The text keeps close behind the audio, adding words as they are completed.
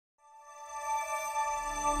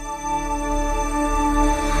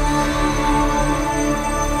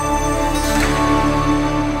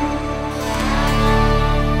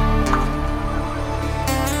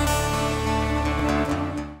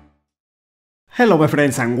Hello my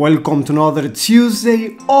friends and welcome to another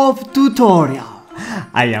Tuesday of tutorial.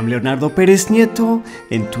 I am Leonardo Pereznieto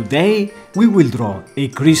and today we will draw a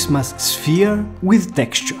Christmas sphere with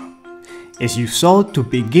texture. As you saw, to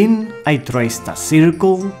begin I traced a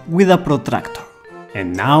circle with a protractor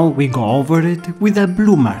and now we go over it with a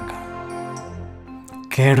blue marker.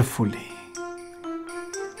 Carefully,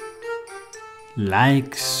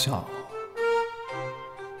 like so.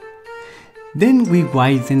 Then we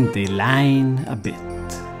widen the line a bit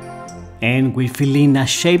and we fill in a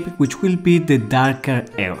shape which will be the darker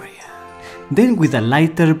area. Then with a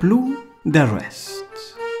lighter blue, the rest.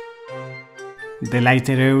 The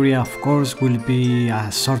lighter area of course will be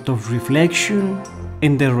a sort of reflection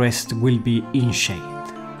and the rest will be in shade.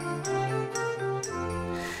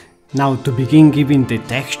 Now to begin giving the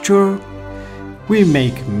texture, we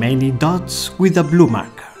make many dots with a blue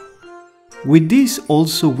marker. With this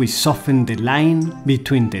also we soften the line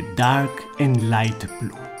between the dark and light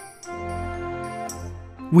blue.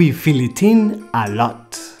 We fill it in a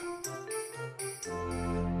lot.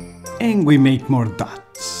 And we make more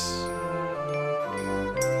dots.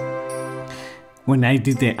 When I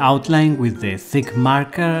did the outline with the thick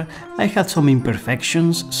marker, I had some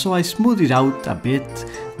imperfections, so I smoothed it out a bit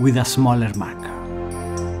with a smaller marker.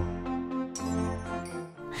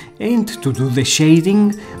 And to do the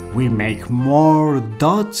shading, we make more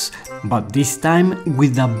dots, but this time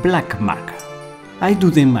with a black marker. I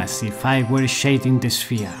do them as if I were shading the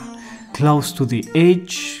sphere, close to the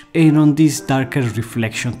edge and on this darker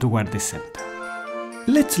reflection toward the center.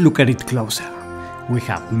 Let's look at it closer. We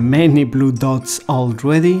have many blue dots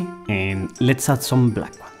already and let's add some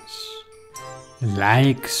black ones.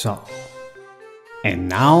 Like so. And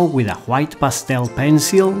now with a white pastel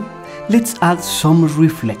pencil, let's add some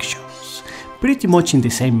reflections, pretty much in the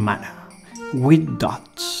same manner, with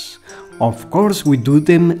dots. Of course we do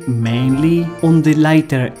them mainly on the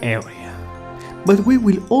lighter area, but we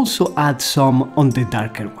will also add some on the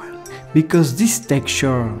darker one, because this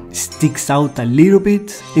texture sticks out a little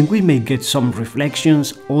bit and we may get some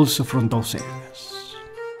reflections also from those areas.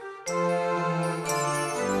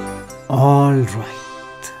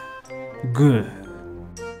 Alright, good.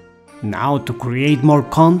 Now to create more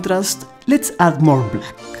contrast, let's add more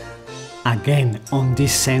black. Again on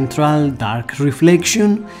this central dark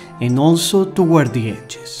reflection and also toward the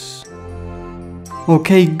edges.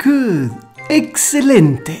 Okay, good,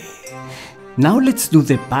 excelente! Now let's do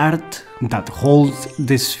the part that holds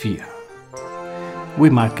the sphere. We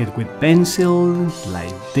mark it with pencil,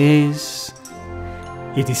 like this.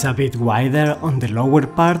 It is a bit wider on the lower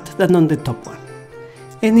part than on the top one,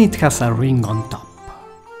 and it has a ring on top.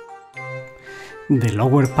 The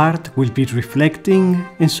lower part will be reflecting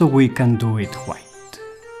and so we can do it white.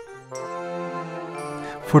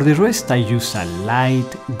 For the rest I use a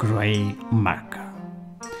light grey marker.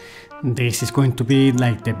 This is going to be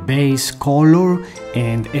like the base color,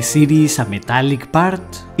 and as it is a metallic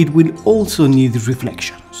part, it will also need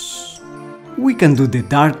reflections. We can do the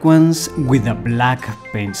dark ones with a black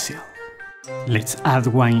pencil. Let's add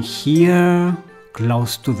one here,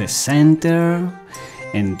 close to the center.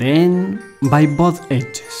 And then, by both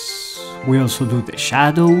edges, we also do the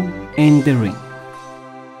shadow and the ring.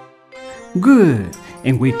 Good!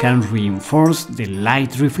 And we can reinforce the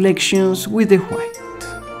light reflections with the white.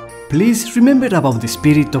 Please remember about the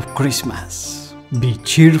spirit of Christmas. Be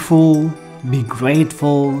cheerful, be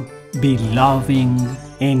grateful, be loving,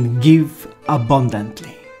 and give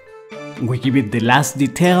abundantly. We give it the last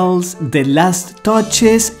details, the last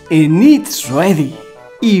touches, and it's ready!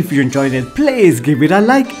 If you enjoyed it, please give it a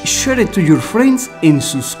like, share it to your friends and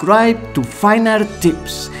subscribe to Fine Art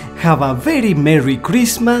Tips. Have a very Merry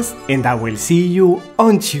Christmas and I will see you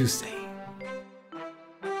on Tuesday.